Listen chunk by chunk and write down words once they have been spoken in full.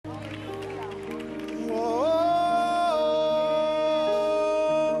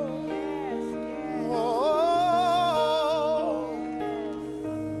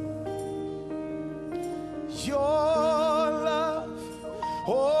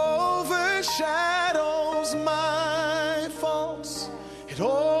overshadows my faults. It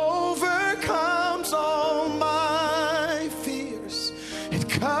overcomes all my fears. It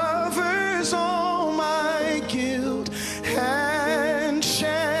covers all my guilt and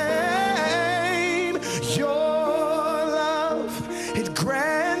shame. Your love, it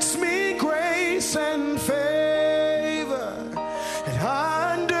grants me grace and favor. It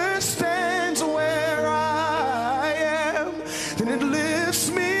understands where I am. Then it lifts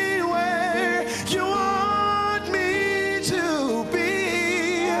me where you want me to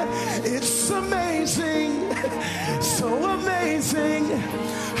be. It's amazing, so amazing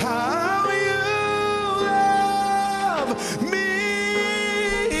how you love me.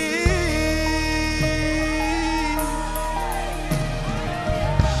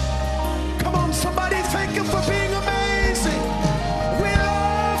 Come on, somebody thank him for being amazing. We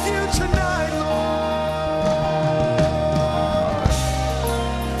love you tonight, Lord.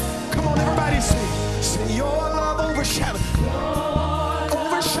 Come on, everybody say your love overshadows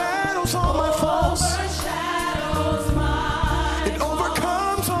all my faults. It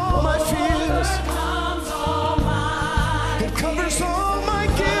overcomes all my fears. It covers all my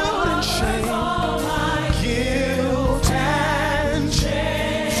guilt and shame. Guilt and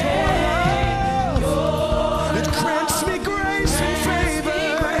shame. Your love, it grants me grace and favor.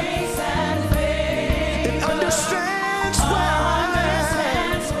 It understands where I am.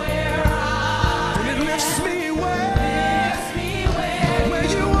 And it lifts me where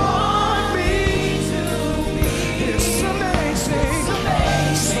you want me to be. It's amazing,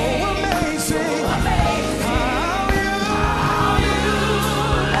 so amazing how you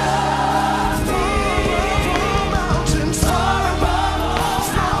love me. Mountains far above,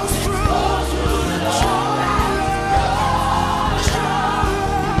 flows through your love.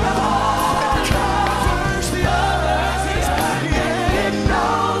 It covers the earth. Yeah, it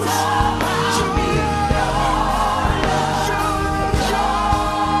knows your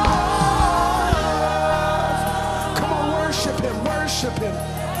love. Come on, worship him, worship him.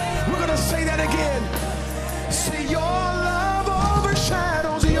 We're gonna say that again. See, your love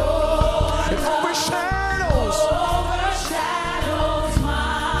overshadows it overshadows.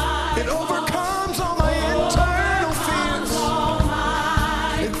 It overcomes all my internal fears.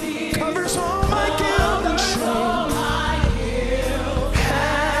 It covers all my guilt and shame.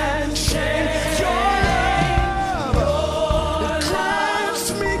 And shame. Your love, it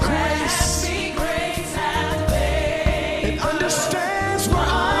grants me grace. It understands where I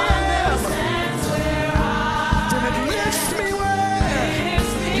am. Then it lifts me where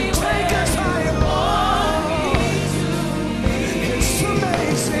you take us higher. It's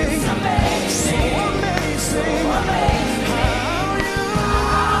amazing, so amazing how you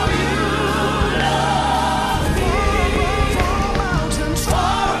love me. Mountains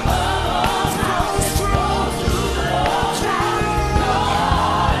far above, flows through your love.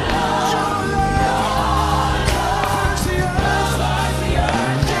 Your love covers the earth.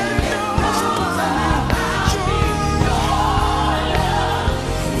 Yeah, it knows about me.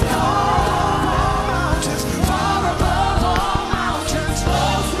 Mountains far above all mountains,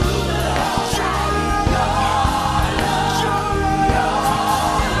 flow through your love. Your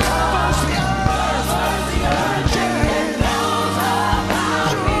love covers the earth. Yeah, it knows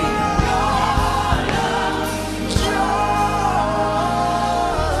about me.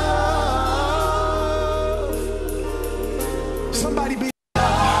 Somebody be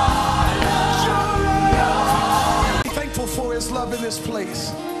thankful for his love in this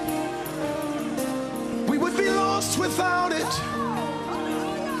place. We would be lost without it.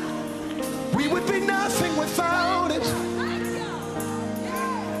 We would be nothing without it.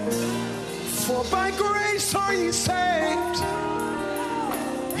 For by grace are ye saved.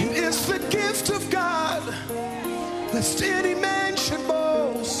 It is the gift of God, lest any man should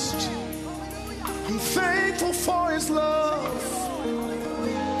boast. I'm thankful for his love.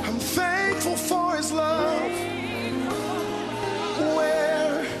 I'm thankful for his love.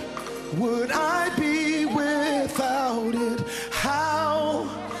 Where would I be without it? How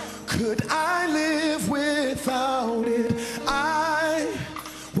could I live without it? I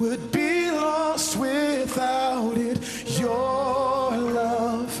would be lost without it. Your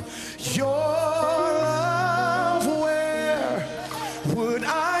love, where would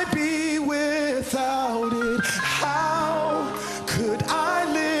I be without it? How could I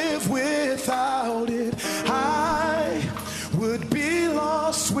live without it? I would be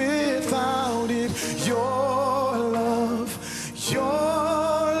lost without it. Your